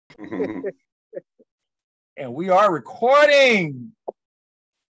And we are recording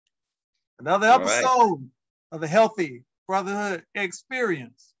another episode of the Healthy Brotherhood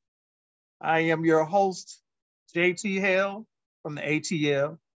Experience. I am your host, JT Hale from the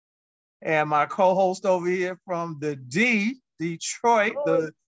ATL, and my co-host over here from the Detroit,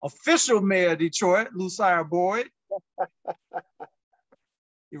 the official mayor of Detroit, Lucille Boyd.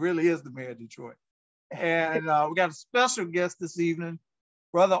 He really is the mayor of Detroit. And we got a special guest this evening,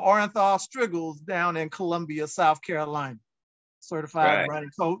 Brother Orinthal Striggles down in Columbia, South Carolina. Certified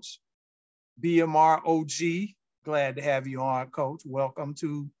running coach, BMR OG. Glad to have you on, Coach. Welcome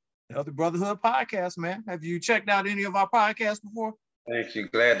to the Healthy Brotherhood podcast, man. Have you checked out any of our podcasts before? Thank you.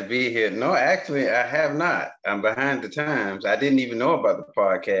 Glad to be here. No, actually, I have not. I'm behind the times. I didn't even know about the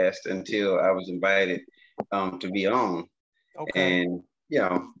podcast until I was invited to be on. Okay. And you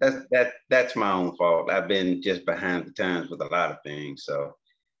know, that's my own fault. I've been just behind the times with a lot of things. So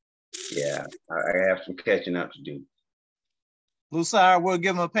yeah, I have some catching up to do. Lucille, we'll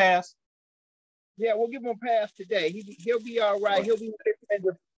give him a pass. Yeah, we'll give him a pass today. He'll be all right. He'll be in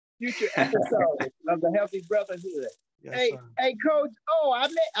the future episodes of the Healthy Brotherhood. Yes, hey, Coach. Oh, I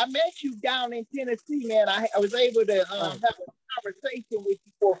met you down in Tennessee, man. I was able to have a conversation with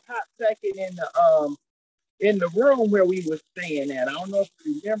you for a hot second in the room where we were staying at. I don't know if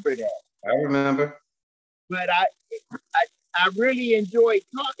you remember that. I remember. But I really enjoyed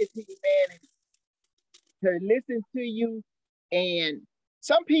talking to you, man, and to listen to you. And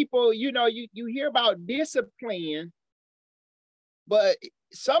some people, you know, you hear about discipline, but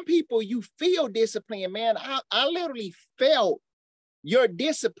some people you feel discipline, man. I literally felt your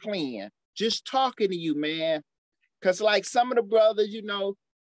discipline just talking to you, man. Because like some of the brothers, you know,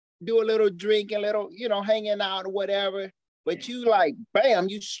 do a little drinking, a little, you know, hanging out or whatever. But you like, bam,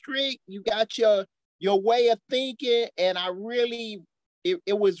 you strict, you got your way of thinking. And I really,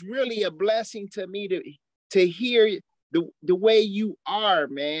 it was really a blessing to me to hear the way you are,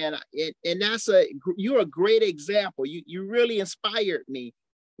 man. And you're a great example. You really inspired me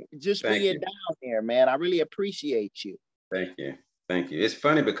just being down there, man. I really appreciate you. Thank you. Thank you. It's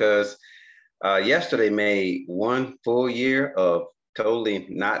funny because yesterday made 1 full year of totally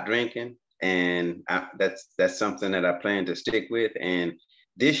not drinking, and that's something that I plan to stick with. And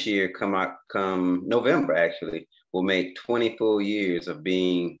this year, come November, actually, will make 20 full years of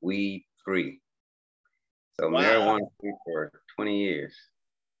being weed free. So marijuana free for 20 years.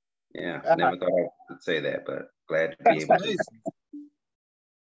 Yeah, never thought I would say that, but glad to be able to.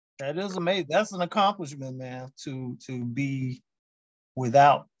 That is amazing. That's an accomplishment, man. To be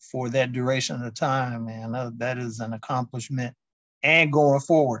without for that duration of time, man. That is an accomplishment. And going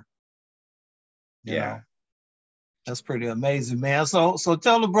forward. You know, that's pretty amazing, man. So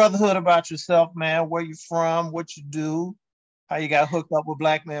tell the Brotherhood about yourself, man. Where you from, what you do, how you got hooked up with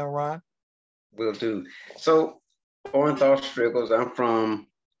Black Man Run. Will do. So Orinthal Striggles, I'm from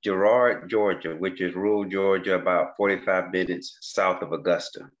Girard, Georgia, which is rural Georgia, about 45 minutes south of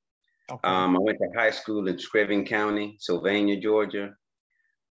Augusta. Okay. I went to high school in Screven County, Sylvania, Georgia.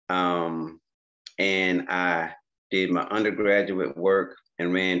 And I did my undergraduate work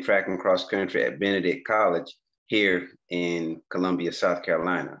and ran track and cross country at Benedict College here in Columbia, South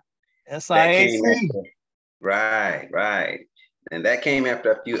Carolina. SIAC. Right. And that came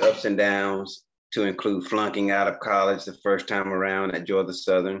after a few ups and downs, to include flunking out of college the first time around at Georgia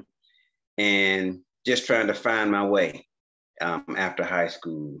Southern, and just trying to find my way after high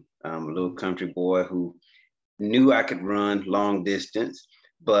school. A little country boy who knew I could run long distance,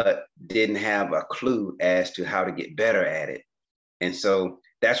 but didn't have a clue as to how to get better at it. And so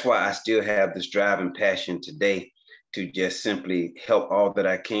that's why I still have this drive and passion today to just simply help all that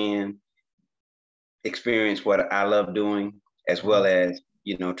I can, experience what I love doing, as well as,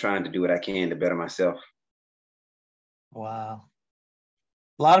 you know, trying to do what I can to better myself. Wow.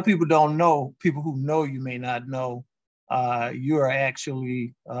 A lot of people don't know, people who know you may not know, you are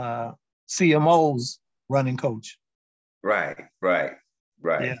actually CMO's running coach. Right.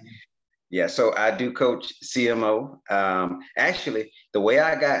 Yeah, so I do coach CMO. Actually, the way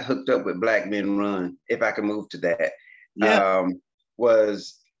I got hooked up with Black Men Run, if I can move to that,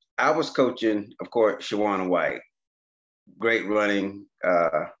 was I was coaching, of course, Shawana White, great running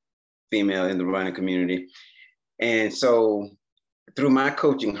female in the running community. And so through my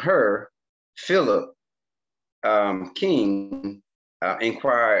coaching her, Philip King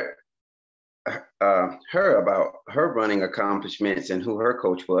inquired her about her running accomplishments and who her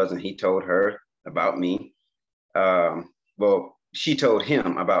coach was, and he told her about me. Well, she told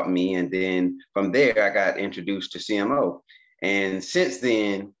him about me, and then from there I got introduced to CMO. And since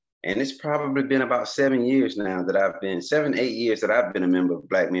then, And it's probably been about 7 years now that 8 years that I've been a member of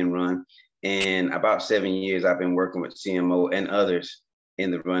Black Men Run. And about 7 years I've been working with CMO and others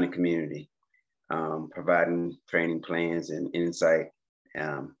in the running community, providing training plans and insight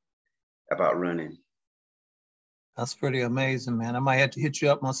about running. That's pretty amazing, man. I might have to hit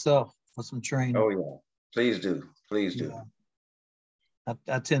you up myself for some training. Oh yeah, please do, please do. Yeah.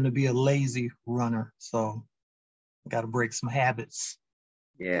 I tend to be a lazy runner, so I got to break some habits.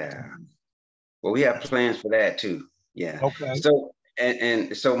 Yeah. Well, we have plans for that too. Yeah. Okay. So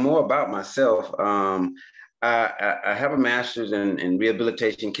and so more about myself. I have a master's in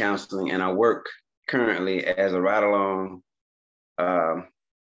rehabilitation counseling, and I work currently as a ride-along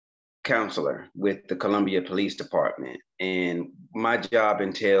counselor with the Columbia Police Department. And my job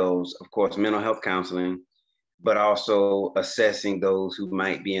entails, of course, mental health counseling, but also assessing those who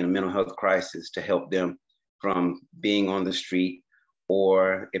might be in a mental health crisis to help them from being on the street,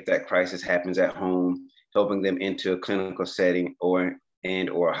 or if that crisis happens at home, helping them into a clinical setting or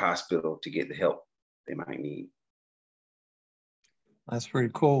a hospital to get the help they might need. That's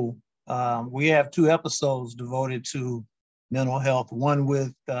pretty cool. We have 2 episodes devoted to mental health, one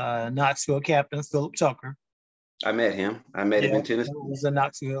with Knoxville Captain Philip Tucker. I met him. I met him in Tennessee. He was in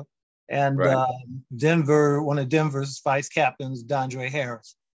Knoxville. And right. Denver, one of Denver's vice captains, Dondre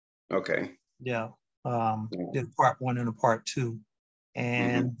Harris. Okay. Yeah. Did part 1 and a part 2.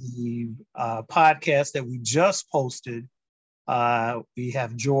 And the podcast that we just posted, we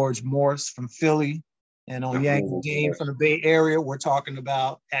have George Morse from Philly, and on Yankee Game from the Bay Area, we're talking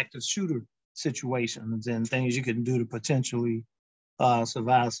about active shooter situations and things you can do to potentially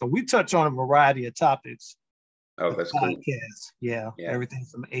survive. So we touch on a variety of topics. Oh, that's cool. Yeah, everything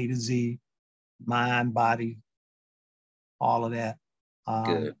from A to Z, mind, body, all of that.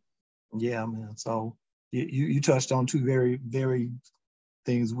 Good. Yeah, man. So you touched on 2 very, very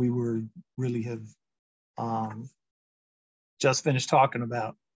things we were really have just finished talking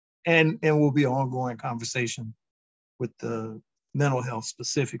about, and will be an ongoing conversation with the mental health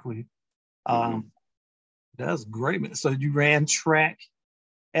specifically. That's great, man. So you ran track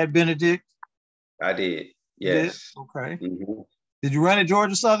at Benedict? I did. Yes. Okay. Did you run at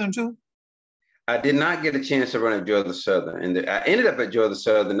Georgia Southern too? I did not get a chance to run at Georgia Southern, and I ended up at Georgia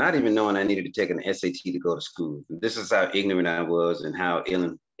Southern not even knowing I needed to take an SAT to go to school. This is how ignorant I was and how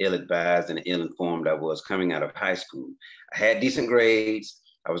ill-advised and ill-informed I was coming out of high school. I had decent grades.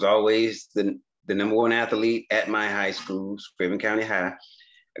 I was always the number 1 athlete at my high school, Scriven County High.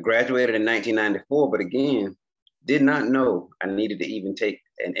 I graduated in 1994, but again, did not know I needed to even take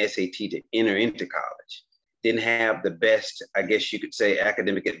an SAT to enter into college. Didn't have the best, I guess you could say,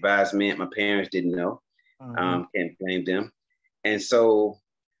 academic advisement. My parents didn't know. Can't blame them. And so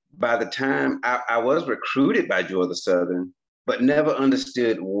by the time I was recruited by Georgia Southern, but never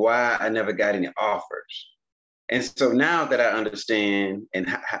understood why I never got any offers. And so now that I understand,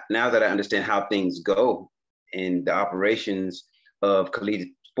 how things go in the operations of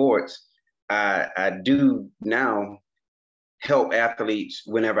collegiate sports, I do now help athletes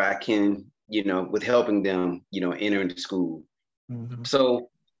whenever I can, with helping them, enter into school. So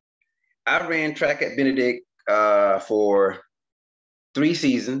I ran track at Benedict for 3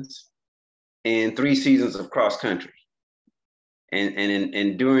 seasons and 3 seasons of cross country. And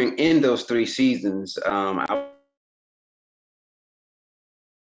in those 3 seasons,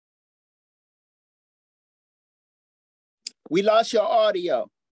 we lost your audio.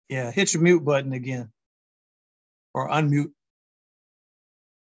 Yeah, hit your mute button again, or unmute.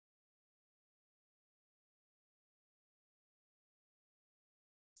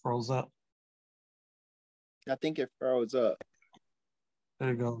 Froze up. I think it froze up.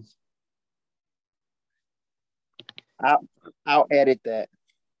 There it goes. I'll edit that.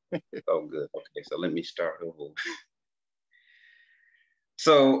 Oh, good. Okay, so let me start over.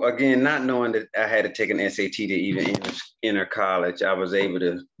 So again, not knowing that I had to take an SAT to even enter college, I was able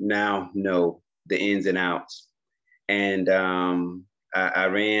to now know the ins and outs. And I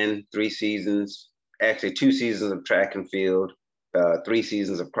ran 3 seasons, actually 2 seasons of track and field, 3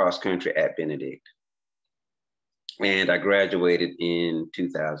 seasons of cross country at Benedict. And I graduated in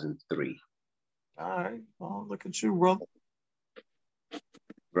 2003. All right. Well, look at you, bro.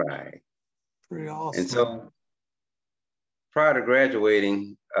 Right. Pretty awesome. And so prior to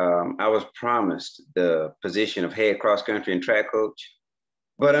graduating, I was promised the position of head cross country and track coach.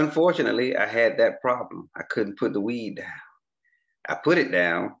 But unfortunately, I had that problem. I couldn't put the weed down. I put it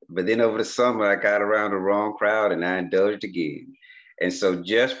down, but then over the summer, I got around the wrong crowd and I indulged again. And so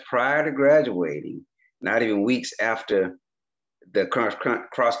just prior to graduating, not even weeks after the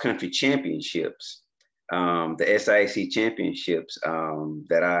cross country championships, the SIAC championships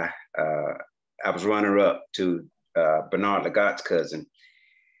that I was runner up to Bernard Lagat's cousin,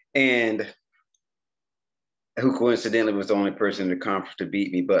 and who coincidentally was the only person in the conference to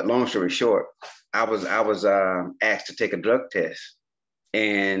beat me. But long story short, I was asked to take a drug test,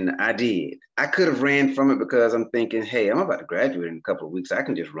 and I did. I could have ran from it because I'm thinking, hey, I'm about to graduate in a couple of weeks. I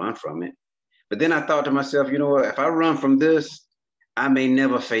can just run from it. But then I thought to myself, you know what? If I run from this, I may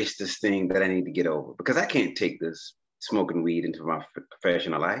never face this thing that I need to get over, because I can't take this smoking weed into my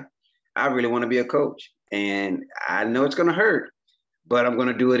professional life. I really want to be a coach, and I know it's going to hurt, but I'm going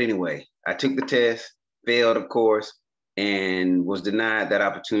to do it anyway. I took the test, failed, of course, and was denied that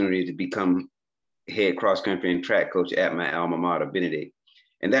opportunity to become head cross country and track coach at my alma mater, Benedict.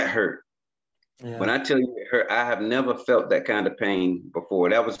 And that hurt. Yeah. When I tell you it hurt, I have never felt that kind of pain before.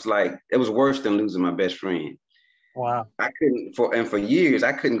 That was like, it was worse than losing my best friend. Wow. I couldn't, for years,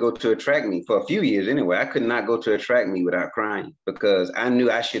 I couldn't go to a track meet, for a few years anyway. I could not go to a track meet without crying, because I knew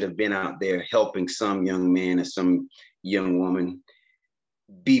I should have been out there helping some young man or some young woman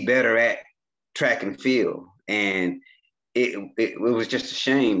be better at track and field. And it was just a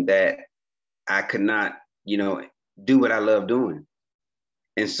shame that I could not, do what I love doing.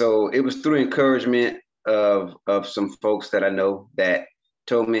 And so it was through encouragement of some folks that I know that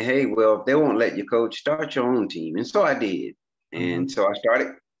told me, hey, well, if they won't let you coach, start your own team. And so I did. And so I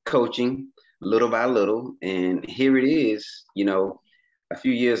started coaching little by little. And here it is, a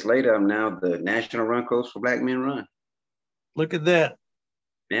few years later, I'm now the national run coach for Black Men Run. Look at that.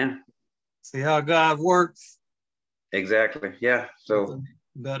 Yeah. See how God works? Exactly. Yeah. So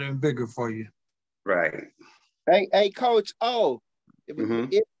better and bigger for you. Right. Hey, Coach O,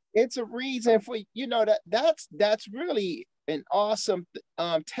 it's a reason for, that's really an awesome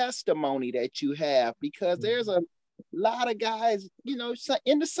testimony that you have, because there's a lot of guys,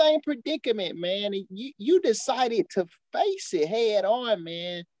 in the same predicament, man. And you decided to face it head on,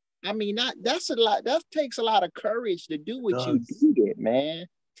 man. I mean, that's a lot. That takes a lot of courage to do what you did, man.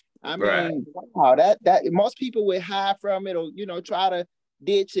 I mean, wow, that most people would hide from it, or try to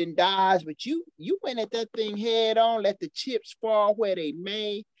ditch and dodge, but you went at that thing head on, let the chips fall where they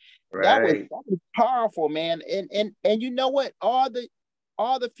may. Right. That was powerful, man. And you know what? All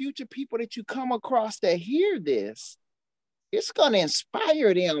the future people that you come across that hear this, it's gonna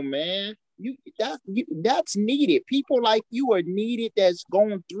inspire them, man. That's needed. People like you are needed that's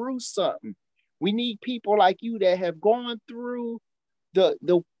going through something. We need people like you that have gone through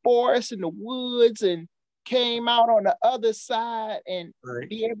the forest and the woods and came out on the other side and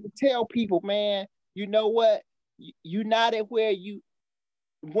be able to tell people, man, you know what? You're not at where you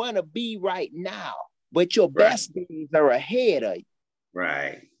want to be right now, but your best days are ahead of you.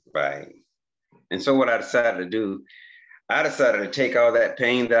 Right. And so what I decided to do, I decided to take all that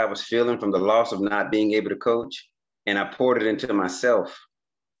pain that I was feeling from the loss of not being able to coach, and I poured it into myself.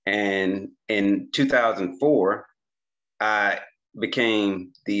 And in 2004, I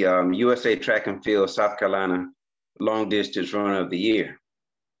became the USA Track and Field South Carolina Long Distance Runner of the Year.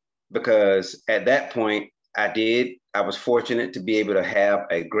 Because at that point, I was fortunate to be able to have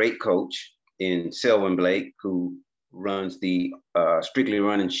a great coach in Selwyn Blake, who runs the Strictly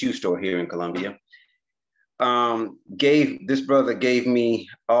Run and Shoe Store here in Columbia. This brother gave me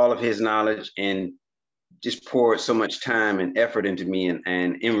all of his knowledge and just poured so much time and effort into me.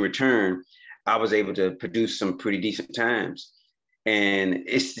 And in return, I was able to produce some pretty decent times. And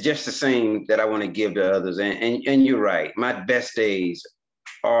it's just the same that I want to give to others. And you're right. My best days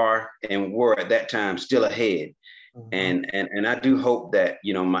are and were at that time still ahead. And I do hope that,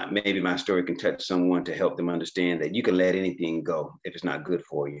 maybe my story can touch someone to help them understand that you can let anything go if it's not good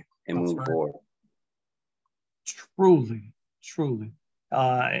for you and move forward. Truly.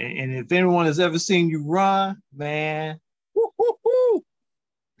 And if anyone has ever seen you run, man.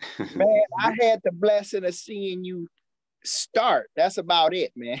 Man, I had the blessing of seeing you start. That's about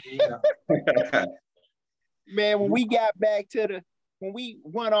it, man. Yeah. Man, when we got back when we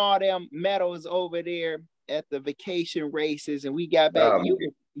won all them medals over there at the vacation races, and we got back,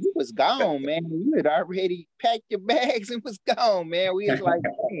 you was gone, man. You had already packed your bags and was gone, man. We was like,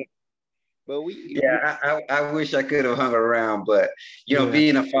 man. But I wish I could have hung around, but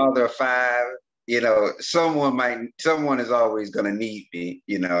being a father of 5, someone is always gonna need me,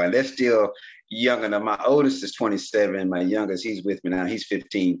 and they're still young enough. My oldest is 27, my youngest, he's with me now, he's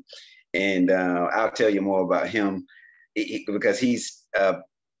 15. And I'll tell you more about him because he's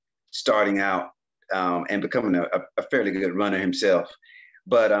starting out and becoming a fairly good runner himself.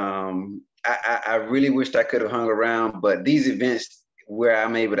 But I really wished I could have hung around, but these events where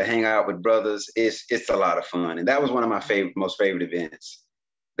I'm able to hang out with brothers, it's a lot of fun. And that was one of my most favorite events.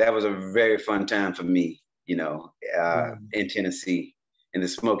 That was a very fun time for me. in Tennessee in the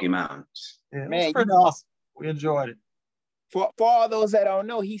Smoky Mountains. Yeah, it was Man, pretty awesome. We enjoyed it. For all those that don't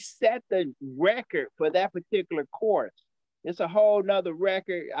know, he set the record for that particular course. It's a whole nother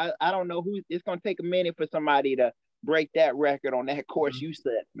record. I don't know who. It's gonna take a minute for somebody to break that record on that course you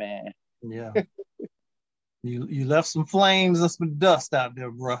set, man. Yeah. You left some flames and some dust out there,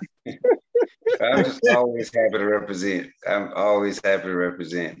 bro. I'm just always happy to represent. I'm always happy to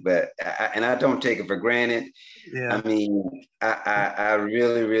represent, but I don't take it for granted. Yeah. I mean, I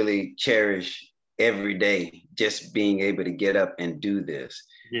really, really cherish every day just being able to get up and do this.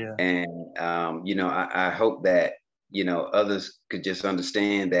 Yeah. And I hope that others could just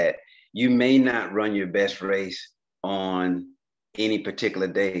understand that you may not run your best race on any particular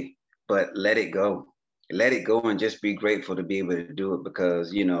day, but let it go and just be grateful to be able to do it,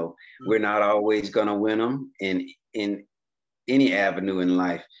 because we're not always going to win them in any avenue in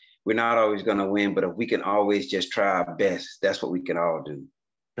life. We're not always going to win, but if we can always just try our best, that's what we can all do.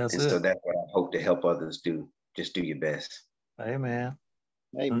 So that's what I hope to help others do. Just do your best. Amen.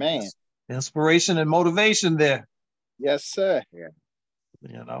 Amen. Inspiration and motivation there. Yes, sir.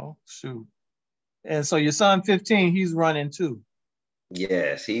 Yeah. Shoot. And so your son 15, he's running too.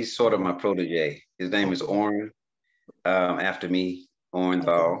 Yes, he's sort of my protege. His name is Orin, after me,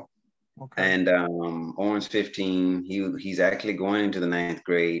 Orinthal. Okay. And Orin's 15. He's actually going into the 9th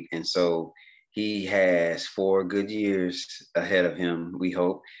grade. And so he has 4 good years ahead of him, we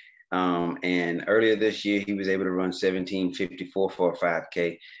hope. And earlier this year, he was able to run 17:54 for a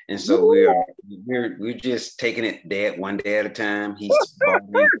 5K. And so we're just taking it one day at a time. He's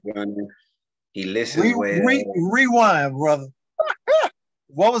running. He listens well. Rewind, brother.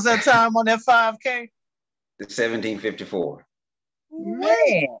 What was that time on that 5K? The 17:54.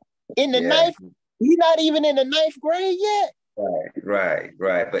 Man, in the 9th, he's not even in the 9th grade yet. Right.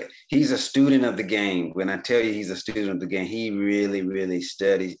 But he's a student of the game. When I tell you he's a student of the game, he really, really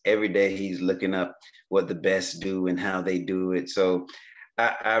studies. Every day he's looking up what the best do and how they do it. So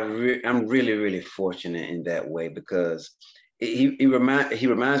I'm really, really fortunate in that way, because he reminds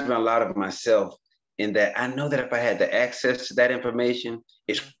me a lot of myself, in that I know that if I had the access to that information,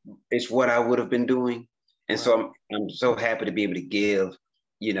 it's what I would have been doing. And so I'm so happy to be able to give,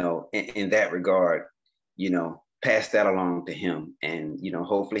 in that regard, pass that along to him. And,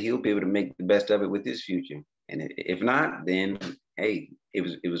 hopefully he'll be able to make the best of it with his future. And if not, then, hey,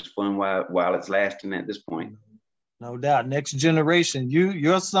 it was fun while it's lasting at this point. No doubt. Next generation,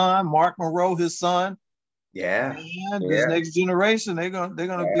 your son, Mark Monroe, his son. Yeah. Man, this next generation, they're gonna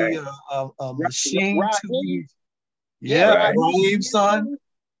be a machine to be. Yeah, Raheem's son.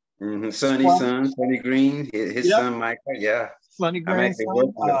 Mm-hmm. Sonny Green, his son Michael. Yeah. Sonny Green. I'm actually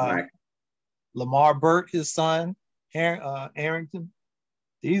working with Michael. Lamar Burke, his son, Arrington.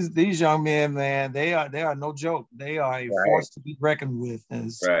 These young men, man, they are no joke. They are a force to be reckoned with, and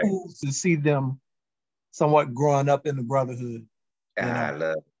it's cool to see them somewhat growing up in the Brotherhood. I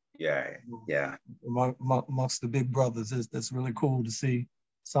love it. Yeah. Amongst the big brothers, that's really cool to see.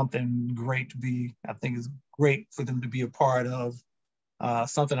 Something great to be. I think it's great for them to be a part of.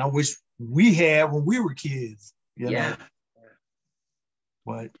 Something I wish we had when we were kids. You know?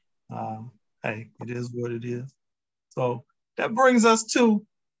 But hey, it is what it is. So that brings us to,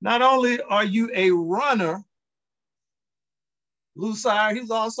 not only are you a runner, Lucire,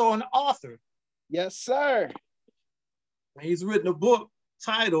 he's also an author. Yes, sir. He's written a book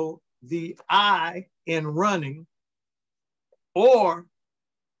titled The I in Running, or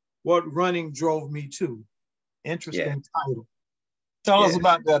What Running Drove Me To. Interesting title. Tell us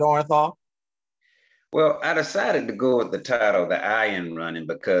about that, Orinthal. Well, I decided to go with the title, The I in Running,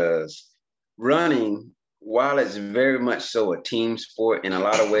 because running, while it's very much so a team sport in a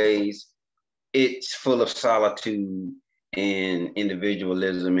lot of ways, it's full of solitude and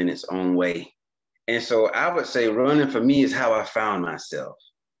individualism in its own way. And so I would say running for me is how I found myself.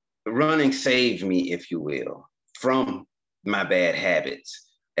 Running saved me, if you will, from my bad habits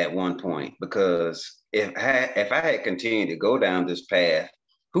at one point, because if I had continued to go down this path,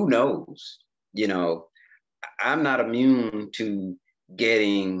 who knows? I'm not immune to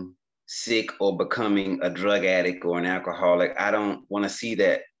getting sick or becoming a drug addict or an alcoholic. I don't want to see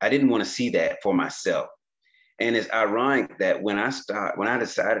that. I didn't want to see that for myself. And it's ironic that when I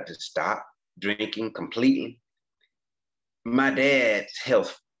decided to stop drinking completely, my dad's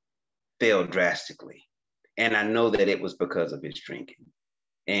health fell drastically. And I know that it was because of his drinking.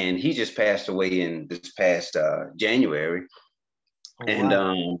 And he just passed away in this past January. And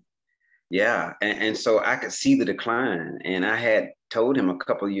so I could see the decline. And I had told him a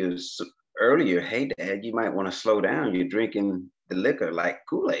couple of years earlier, hey, Dad, you might want to slow down. You're drinking the liquor like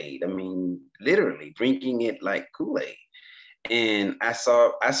Kool-Aid. I mean, literally drinking it like Kool-Aid. And I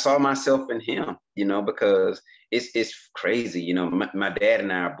saw myself in him, you know, because it's crazy. You know, my dad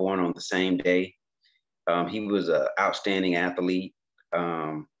and I are born on the same day. He was an outstanding athlete.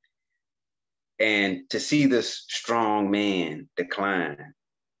 And to see this strong man decline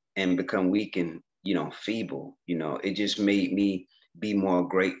and become weak and, you know, feeble, you know, it just made me be more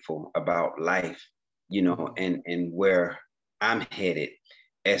grateful about life, you know, and where I'm headed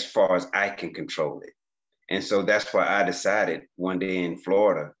as far as I can control it. And so that's why I decided one day in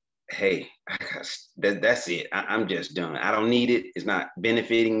Florida, hey, that's it. I'm just done. I don't need it. It's not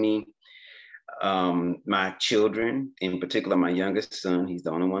benefiting me. My children, in particular, my youngest son, he's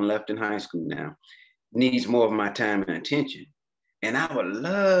the only one left in high school now, needs more of my time and attention. And I would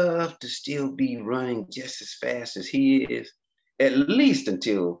love to still be running just as fast as he is, at least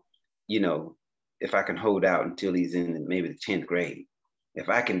until, you know, if I can hold out until he's in maybe the 10th grade. If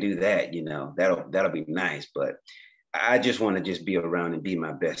I can do that, you know, that'll be nice. But I just want to just be around and be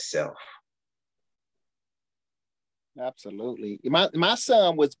my best self. Absolutely. My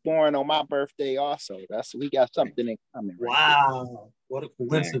son was born on my birthday also. We got something in common. Wow. What a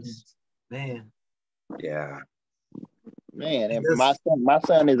coincidence. Nice. Man. Yeah. Man, and my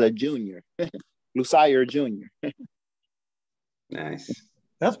son is a junior. Lucier Jr. Nice.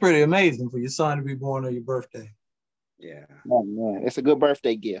 That's pretty amazing for your son to be born on your birthday. Yeah. Oh man, it's a good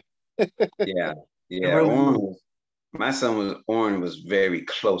birthday gift. Yeah. Really Orin was very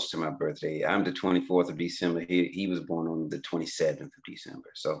close to my birthday. I'm the 24th of December. He was born on the 27th of December.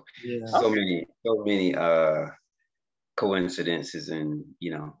 So so many coincidences and,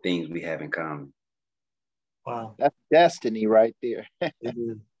 you know, things we have in common. Wow. That's destiny right there. It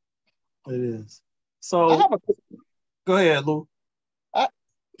is. It is. So go ahead, Lou.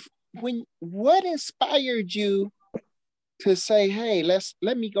 What inspired you to say, hey,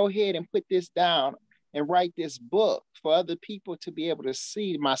 let me go ahead and put this down and write this book for other people to be able to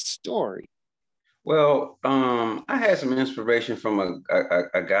see my story? Well, I had some inspiration from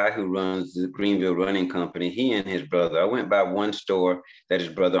a guy who runs the Greenville Running Company. He and his brother. I went by one store that his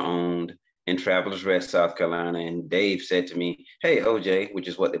brother owned in Travelers Rest, South Carolina, and Dave said to me, hey, OJ, which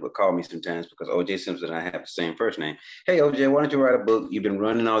is what they would call me sometimes because OJ Simpson and I have the same first name. Hey, OJ, why don't you write a book? You've been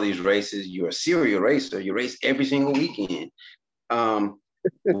running all these races. You're a serial racer. You race every single weekend.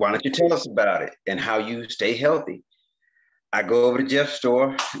 Why don't you tell us about it and how you stay healthy? I go over to Jeff's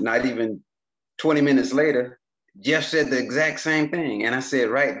store, not even 20 minutes later, Jeff said the exact same thing. And I said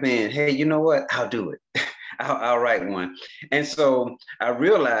right then, hey, you know what? I'll do it. I'll write one. And so I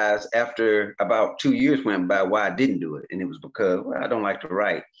realized after about 2 years went by why I didn't do it. And it was because, well, I don't like to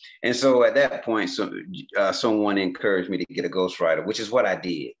write. And so at that point, someone encouraged me to get a ghostwriter, which is what I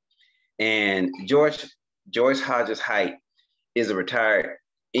did. And Joyce Hodges Height is a retired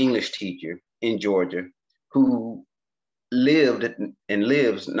English teacher in Georgia who lived and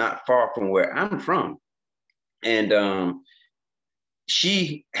lives not far from where I'm from. And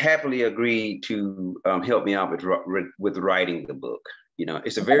she happily agreed to help me out with writing the book. You know,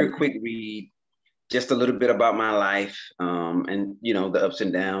 it's a very quick read, just a little bit about my life and, you know, the ups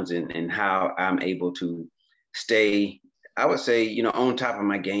and downs and how I'm able to stay, I would say, you know, on top of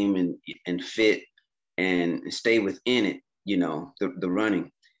my game and fit and stay within it, you know, the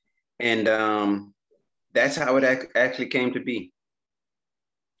running. And that's how it actually came to be.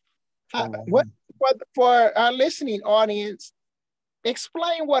 For our listening audience,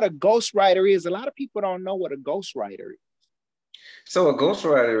 explain what a ghostwriter is. A lot of people don't know what a ghostwriter is. So a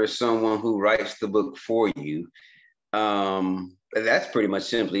ghostwriter is someone who writes the book for you. That's pretty much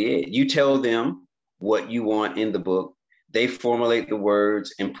simply it. You tell them what you want in the book. They formulate the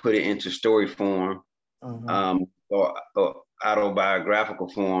words and put it into story form or autobiographical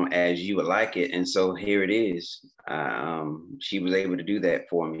form as you would like it. And so here it is. She was able to do that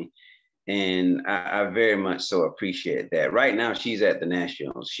for me. And I very much so appreciate that. Right now, she's at the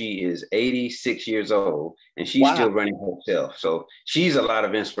Nationals. She is 86 years old, and she's still running herself. So she's a lot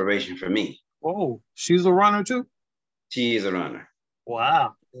of inspiration for me. Oh, she's a runner too? She is a runner.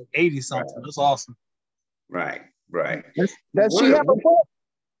 Wow, 80-something. Right. That's awesome. Right. Does she have a book?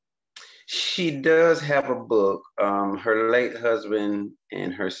 She does have a book. Her late husband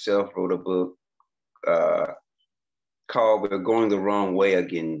and herself wrote a book called We're Going the Wrong Way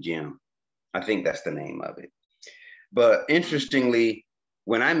Again, Jim. I think that's the name of it. But interestingly,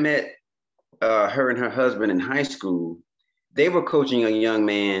 when I met her and her husband in high school, they were coaching a young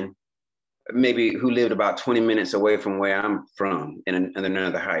man, maybe who lived about 20 minutes away from where I'm from in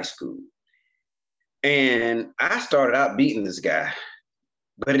another high school. And I started out beating this guy,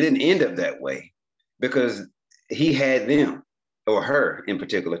 but it didn't end up that way because he had them. or her in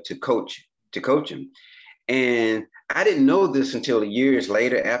particular, to coach him. And I didn't know this until years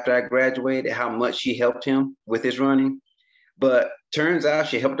later after I graduated, how much she helped him with his running. But turns out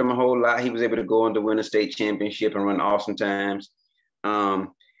she helped him a whole lot. He was able to go on to win a state championship and run awesome times.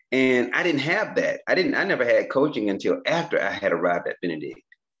 And I didn't have that. I never had coaching until after I had arrived at Benedict.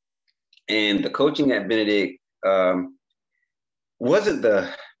 And the coaching at Benedict wasn't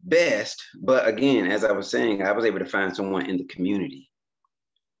the best, but again, as I was saying, I was able to find someone in the community.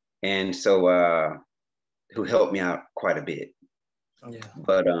 And so who helped me out quite a bit. Yeah.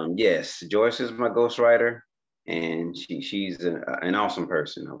 But yes, Joyce is my ghostwriter, and she's an awesome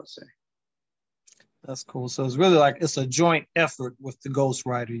person, I would say. That's cool. So it's really like it's a joint effort with the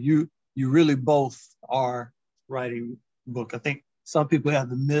ghostwriter. You really both are writing the book. I think some people have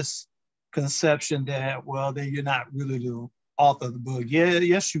the misconception that, well, then you're not really the author of the book. Yeah,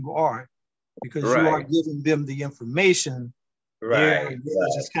 yes, you are, because you are giving them the information. Right. You're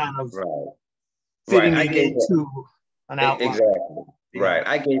just kind of fitting it into an outline. Exactly. Yeah. Right.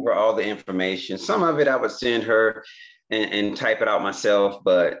 I gave her all the information. Some of it I would send her and type it out myself,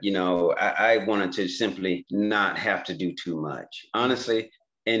 but I wanted to simply not have to do too much. Honestly,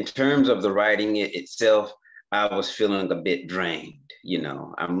 in terms of the writing itself, I was feeling a bit drained.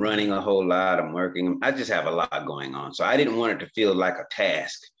 I'm running a whole lot. I'm working. I just have a lot going on. So I didn't want it to feel like a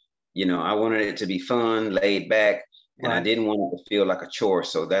task. I wanted it to be fun, laid back, and I didn't want it to feel like a chore.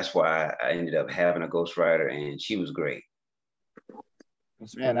 So that's why I ended up having a ghostwriter, and she was great.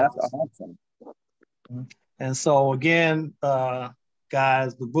 Man, that's awesome. And so again,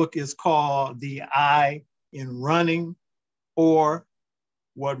 guys, the book is called The I in Running, or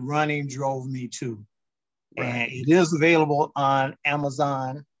What Running Drove Me To. Right. And it is available on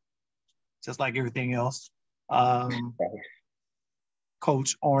Amazon, just like everything else.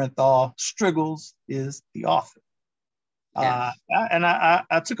 Coach Orinthal Striggles is the author. Yes. And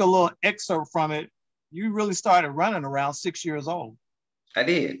I took a little excerpt from it. You really started running around 6 years old. I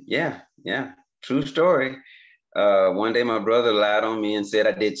did. Yeah. True story. One day my brother lied on me and said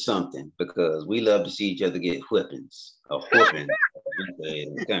I did something, because we love to see each other get whippings. Because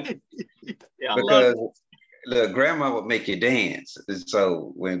look, grandma would make you dance.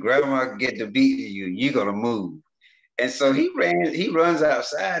 So when grandma get to beat you, you're gonna move. And so he runs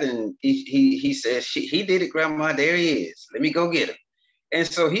outside, and he says, he did it, grandma, there he is. Let me go get him. And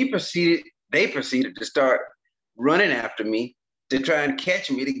so they proceeded to start running after me to try and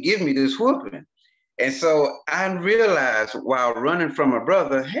catch me, to give me this whooping. And so I realized while running from my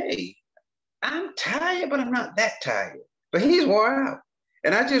brother, hey, I'm tired, but I'm not that tired. But he's wore out.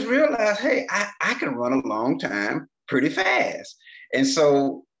 And I just realized, hey, I can run a long time pretty fast. And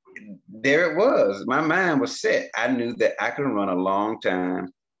so there it was. My mind was set. I knew that I could run a long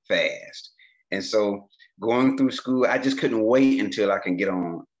time fast. And so going through school, I just couldn't wait until I can get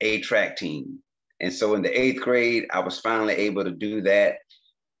on a track team. And so in the 8th grade, I was finally able to do that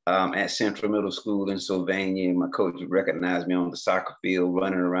at Central Middle School in Sylvania. My coach recognized me on the soccer field,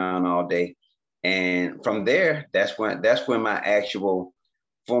 running around all day. And from there, that's when my actual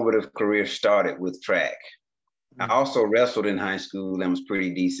formative career started with track. I also wrestled in high school and was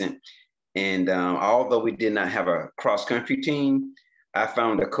pretty decent. And although we did not have a cross-country team, I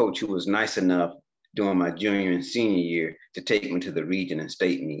found a coach who was nice enough during my junior and senior year to take me to the region and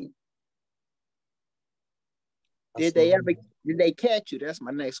state meet. Did they catch you? That's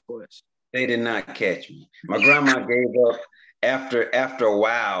my next question. They did not catch me. My grandma gave up after a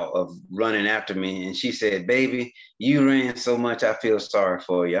while of running after me, and she said, baby, you ran so much, I feel sorry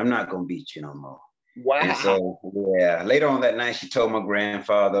for you. I'm not gonna beat you no more. Wow. And so, yeah, later on that night, she told my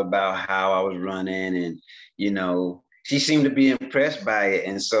grandfather about how I was running, and, she seemed to be impressed by it.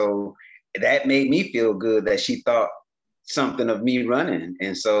 And so that made me feel good that she thought something of me running.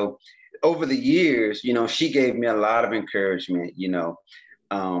 And so over the years, she gave me a lot of encouragement,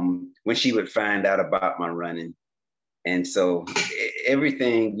 when she would find out about my running. And so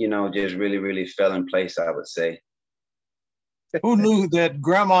everything, just really, really fell in place, I would say. Who knew that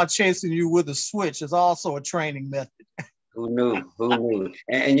grandma chasing you with a switch is also a training method? Who knew?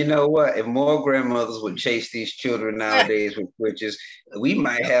 And you know what? If more grandmothers would chase these children nowadays with switches, we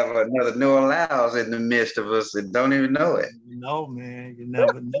might have another Noah Lyles in the midst of us that don't even know it. No, man. You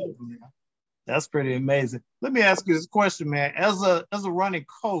never know, man. That's pretty amazing. Let me ask you this question, man. As a running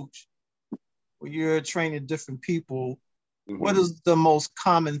coach, when you're training different people, what is the most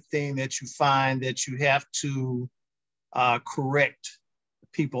common thing that you find that you have to correct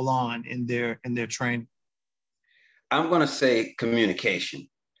people on in their training? I'm going to say communication.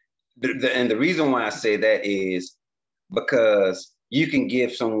 And the reason why I say that is because you can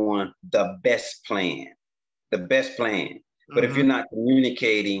give someone the best plan, But if you're not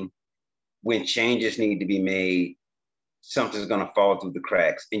communicating when changes need to be made, something's going to fall through the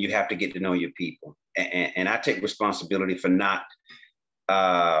cracks, and you have to get to know your people. And I take responsibility for not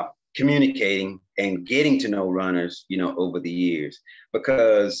communicating and getting to know runners, over the years,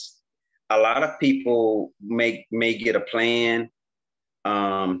 because a lot of people may get a plan.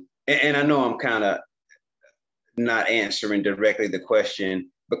 And I know I'm kind of not answering directly the question,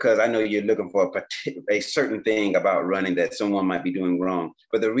 because I know you're looking for a certain thing about running that someone might be doing wrong.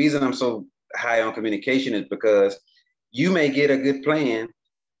 But the reason I'm so high on communication is because you may get a good plan,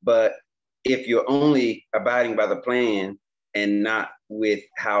 but if you're only abiding by the plan and not with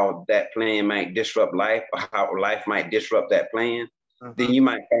how that plan might disrupt life, or how life might disrupt that plan, then you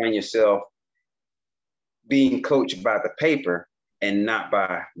might find yourself being coached by the paper and not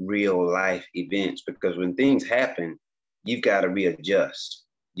by real life events. Because when things happen, you've got to readjust.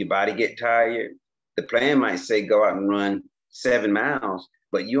 Your body get tired. The plan might say go out and run 7 miles,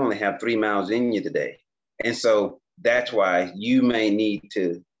 but you only have 3 miles in you today. And so that's why you may need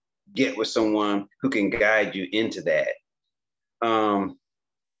to get with someone who can guide you into that.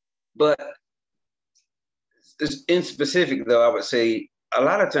 But in specific, though, I would say a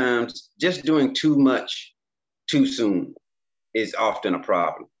lot of times just doing too much too soon is often a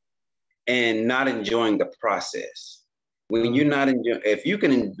problem, and not enjoying the process. When you're not enjoying, if you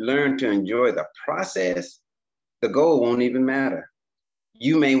can learn to enjoy the process, the goal won't even matter.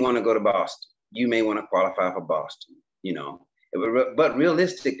 You may want to go to Boston. You may want to qualify for Boston, but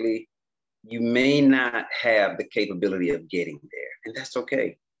realistically, you may not have the capability of getting there, and that's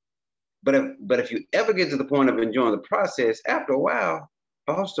okay. But if you ever get to the point of enjoying the process, after a while,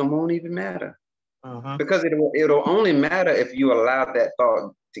 Boston won't even matter. Because it'll only matter if you allow that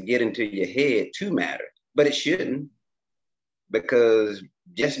thought to get into your head to matter. But it shouldn't, because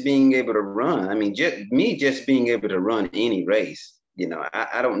just being able to run, just being able to run any race,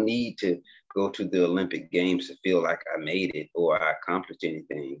 I don't need to go to the Olympic Games to feel like I made it or I accomplished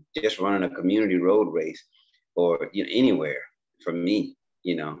anything. Just running a community road race or anywhere, for me,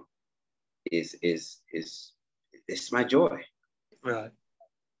 is my joy. Right.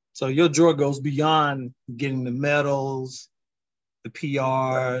 So your joy goes beyond getting the medals, the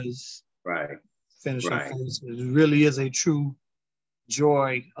PRs, right? Finishing first. It really is a true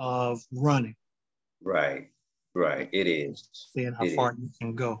joy of running. Right. It is. Seeing how far you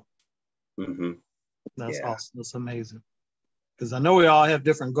can go. That's awesome. That's amazing. Because I know we all have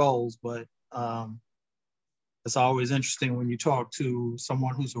different goals, but it's always interesting when you talk to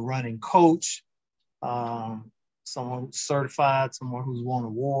someone who's a running coach, someone who's certified, someone who's won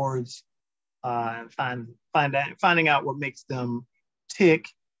awards, and finding out what makes them tick,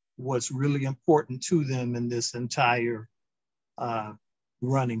 what's really important to them in this entire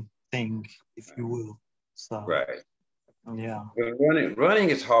running thing, if you will. So yeah. Running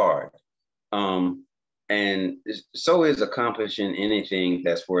is hard. And so is accomplishing anything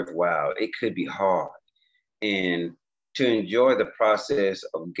that's worthwhile. It could be hard. And to enjoy the process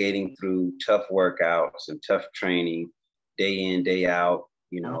of getting through tough workouts and tough training day in, day out,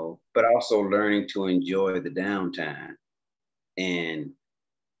 but also learning to enjoy the downtime and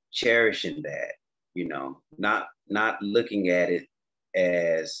cherishing that, not looking at it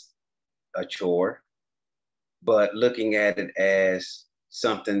as a chore, but looking at it as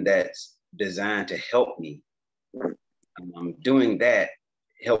something that's designed to help me. Doing that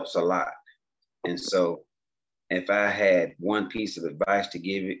helps a lot. And so if I had one piece of advice to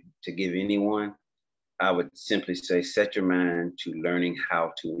give anyone, I would simply say, set your mind to learning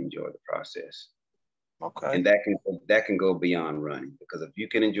how to enjoy the process. Okay. And that can go beyond running, because if you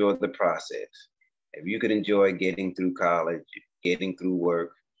can enjoy the process, if you can enjoy getting through college, getting through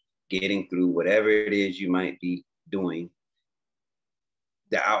work, getting through whatever it is you might be doing,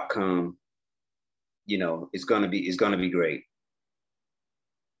 the outcome, is going to be great.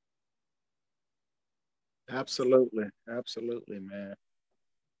 Absolutely, man.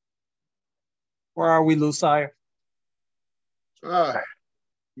 Where are we, Lucia?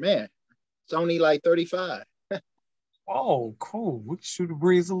 Man, it's only like 35. Oh, cool. We can shoot a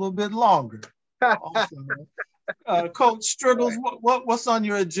breeze a little bit longer. Awesome, man. Coach Striggles, what's on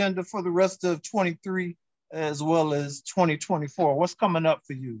your agenda for the rest of 23 as well as 2024? What's coming up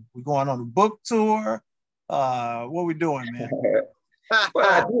for you? We going on a book tour? What we doing, man?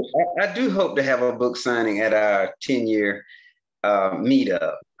 Well, I do hope to have a book signing at our 10-year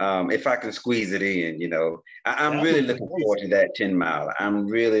meetup, if I can squeeze it in. I'm really looking forward to that 10-mile. I'm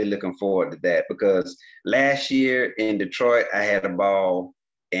really looking forward to that, because last year in Detroit, I had a ball,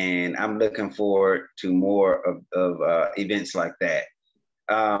 and I'm looking forward to more of events like that.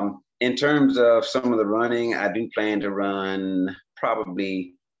 in terms of some of the running, I do plan to run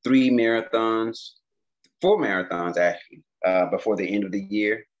probably 4 marathons actually, before the end of the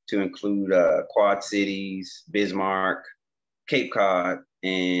year, to include Quad Cities, Bismarck, Cape Cod,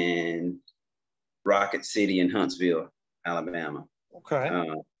 and Rocket City in Huntsville, Alabama. Okay.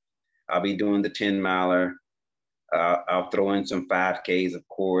 I'll be doing the 10-miler. I'll throw in some 5Ks, of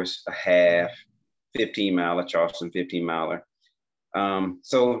course, a half, 15-miler, Charleston 15-miler.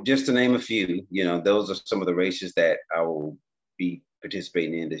 So just to name a few, those are some of the races that I will be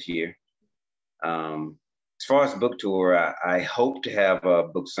participating in this year. As far as book tour, I hope to have a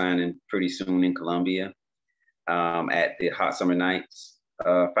book signing pretty soon in Columbia, at the Hot Summer Nights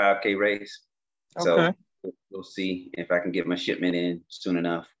 5K race. Okay. So we'll see if I can get my shipment in soon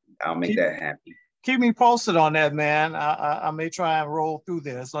enough. I'll make that happen. Keep me posted on that, man. I may try and roll through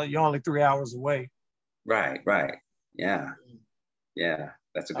this. You're only 3 hours away. Right. Yeah.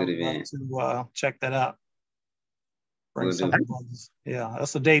 That's a good event. To check that out. Bring some brothers. Yeah,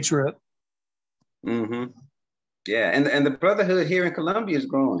 that's a day trip. Mm-hmm. Yeah, and the Brotherhood here in Columbia is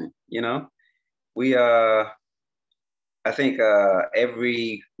growing. We I think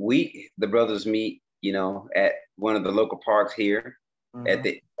every week the brothers meet, at one of the local parks here. Mm-hmm. At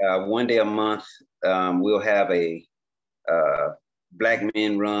the one day a month, we'll have a Black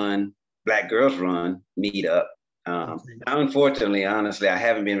men run, Black girls run meetup. Unfortunately, honestly, I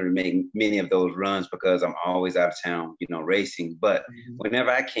haven't been able to make many of those runs because I'm always out of town, racing. But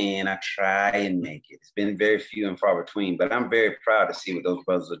whenever I can, I try and make it. It's been very few and far between, but I'm very proud to see what those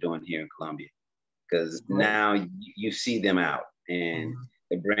brothers are doing here in Columbia, because now you see them out and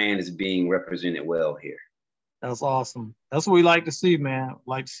the brand is being represented well here. That's awesome. That's what we like to see, man.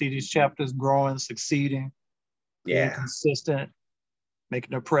 Like to see these chapters growing, succeeding, being consistent,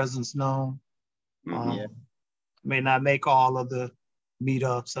 making their presence known. May not make all of the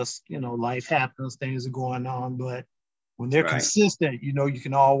meetups. That's, life happens, things are going on, but when they're consistent, you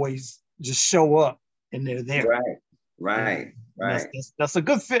can always just show up and they're there. Right. That's a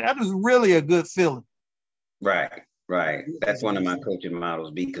good fit. That is really a good feeling. Right. That's one of my coaching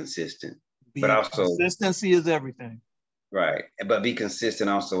models. Be consistent. But also consistency is everything. Right. But be consistent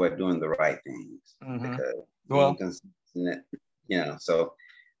also at doing the right things. Because being consistent, so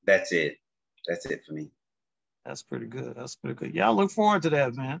that's it. That's it for me. That's pretty good. Yeah, I look forward to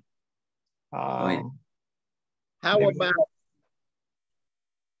that, man. How about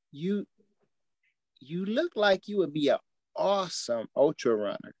you? You look like you would be an awesome ultra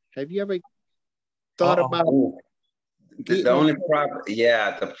runner. Have you ever thought about the only problem?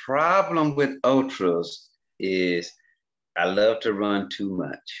 Yeah, the problem with ultras is I love to run too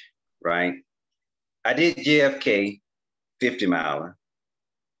much, right? I did JFK 50-miler.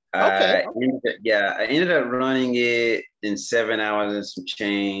 Okay. I ended up running it in 7 hours and some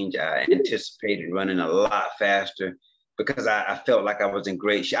change. I anticipated running a lot faster because I felt like I was in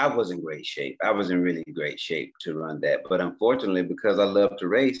great shape. I was in great shape. I was in really great shape to run that. But unfortunately, because I love to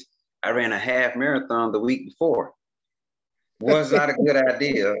race, I ran a half marathon the week before. Was not a good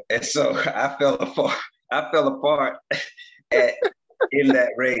idea. And so I fell apart in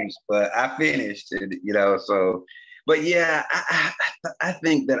that race, but I finished, so. But yeah, I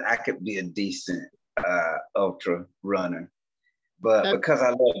think that I could be a decent ultra runner, but because I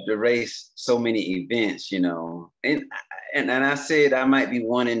love to race so many events, and I said I might be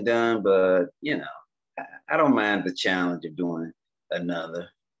one and done, but I don't mind the challenge of doing another.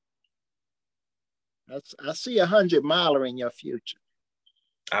 I see 100-miler in your future.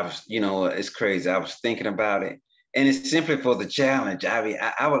 I was, it's crazy. I was thinking about it, and it's simply for the challenge. I mean,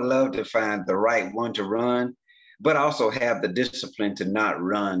 I would love to find the right one to run, but also have the discipline to not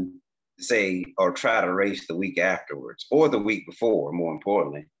run, say, or try to race the week afterwards or the week before, more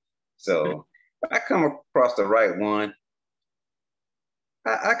importantly. So if I come across the right one,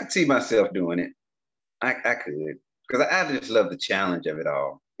 I could see myself doing it. I could, because I just love the challenge of it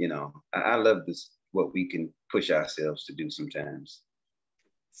all. I love this, what we can push ourselves to do sometimes.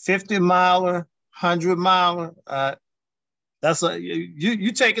 50-miler, 100-miler, that's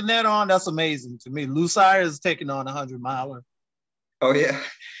you taking that on. That's amazing to me. Lou Sire is taking on 100-miler. Oh yeah.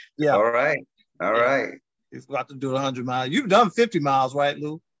 All right. He's about to do 100 miles. You've done 50 miles, right,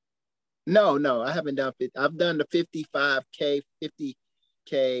 Lou? No, I haven't done 50. I've done the 55K,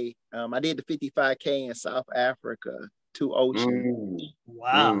 50K. I did the 55K in South Africa, 2 Oceans.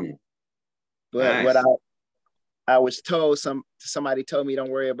 Wow. But nice. What I was told, somebody told me, don't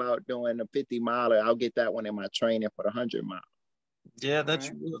worry about doing the 50-miler. I'll get that one in my training for the 100-mile. Yeah, that's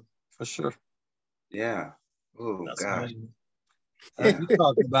good, for sure. Yeah. Oh, gosh. You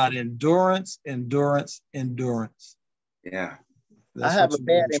talk about endurance. Yeah. I That's have what a you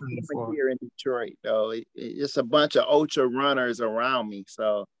bad really train influence for. here in Detroit, though. It's a bunch of ultra runners around me,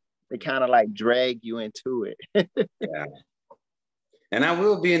 so they kind of like drag you into it. Yeah. And I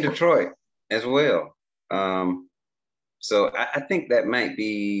will be in Detroit as well. So I think that might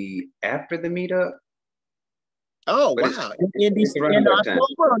be after the meetup. Oh, But wow. it's around In that time.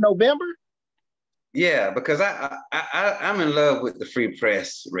 October or November? Yeah, because I'm in love with the free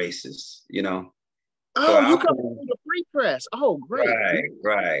press races, you know. So Oh, you come to the free press. Oh, great.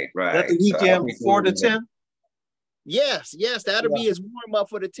 Right. That the So I'll weekend be before the doing that. 10th? Yes, that'll Yeah. be his warm up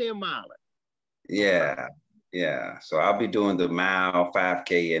for the 10 miler. Yeah. So I'll be doing the mile,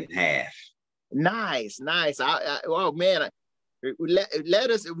 5K and half. Nice. Oh man, let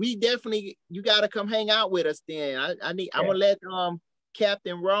us. We definitely. You got to come hang out with us. Then I'm gonna let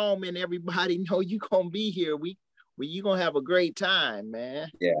Captain Rome and everybody know you gonna be here. You gonna have a great time,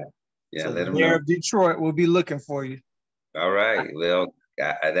 man. Yeah. So Let them Mayor know. of Detroit will be looking for you. All right. Well,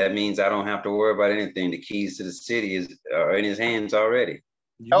 that means I don't have to worry about anything. The keys to the city are in his hands already.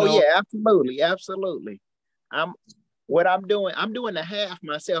 Yeah, absolutely. What I'm doing the half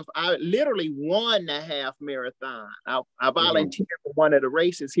myself. I literally won the half marathon. I volunteered for one of the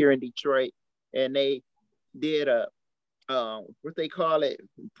races here in Detroit, and they did a what they call it,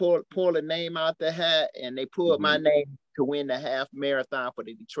 pull a name out the hat, and they pulled my name to win the half marathon for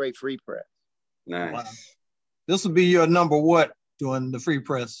the Detroit Free Press. Nice. Wow. This will be your number what doing the free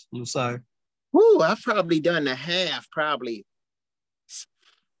press, Lucille? I've probably done the half probably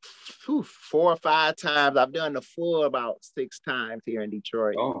 4 or 5 times. I've done the full about 6 times here in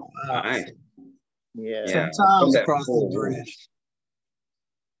Detroit. Oh, nice. Yeah. 10 times across the bridge.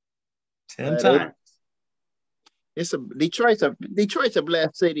 10 times. Detroit's a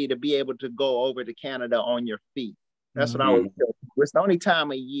blessed city to be able to go over to Canada on your feet. That's what I always tell people. It's the only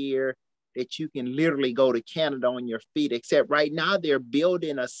time of year that you can literally go to Canada on your feet, except right now they're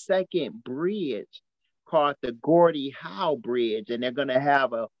building a second bridge called the Gordie Howe Bridge, and they're going to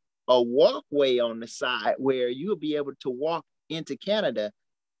have a walkway on the side where you'll be able to walk into Canada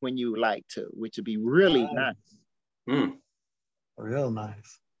when you like to, which would be really nice. Real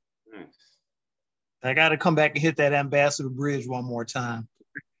nice. I got to come back and hit that Ambassador Bridge one more time.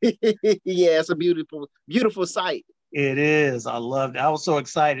 Yeah, it's a beautiful sight. It is. I loved it. I was so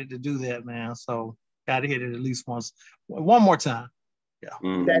excited to do that, man. So got to hit it at least one more time. Yeah.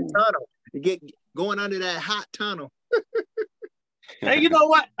 That tunnel, get going under that hot tunnel. Hey, you know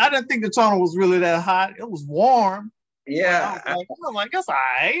what? I didn't think the tunnel was really that hot. It was warm. Yeah. I was like, that's all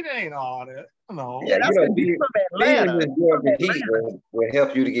right. It ain't all that. No. Yeah, that's being from Atlanta. Heat will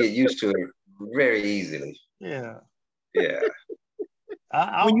help you to get used to it very easily. Yeah.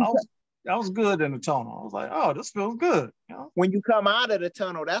 I was good in the tunnel. I was like, oh, this feels good. You know? When you come out of the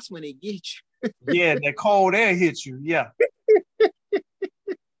tunnel, that's when it gets you. Yeah, that cold air hits you. Yeah.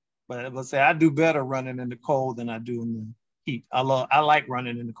 But let's say I do better running in the cold than I do in the heat. I like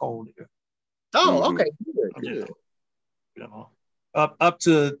running in the cold air. Oh, okay. Good. You know, up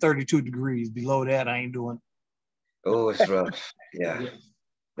to 32 degrees. Below that, I ain't doing. Oh, it's rough. Yeah.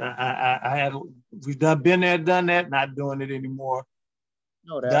 We've been there, done that, not doing it anymore.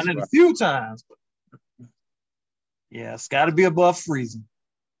 No, that's done it a few times. But yeah, it's got to be above freezing.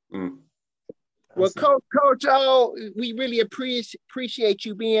 Well, Coach O, we really appreciate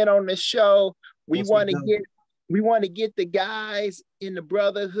you being on the show. We want to get the guys in the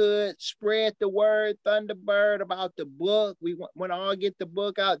Brotherhood, spread the word, Thunderbird, about the book. We want to all get the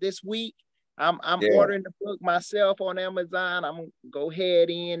book out this week. I'm ordering the book myself on Amazon. I'm gonna go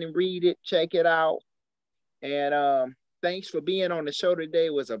head in and read it, check it out. And thanks for being on the show today.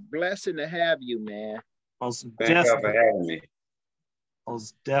 It was a blessing to have you, man. Thank you for having me.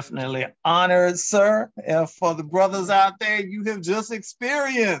 Most definitely honored, sir. And for the brothers out there, you have just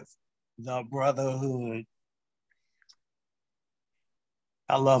experienced the Brotherhood.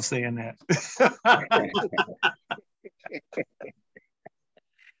 I love saying that.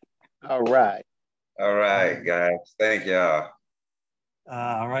 All right. All right, guys. Thank y'all.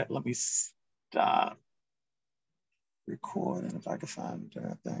 All right, let me stop recording if I can find the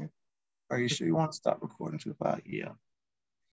damn thing. Are you sure you want to stop recording too far? Yeah.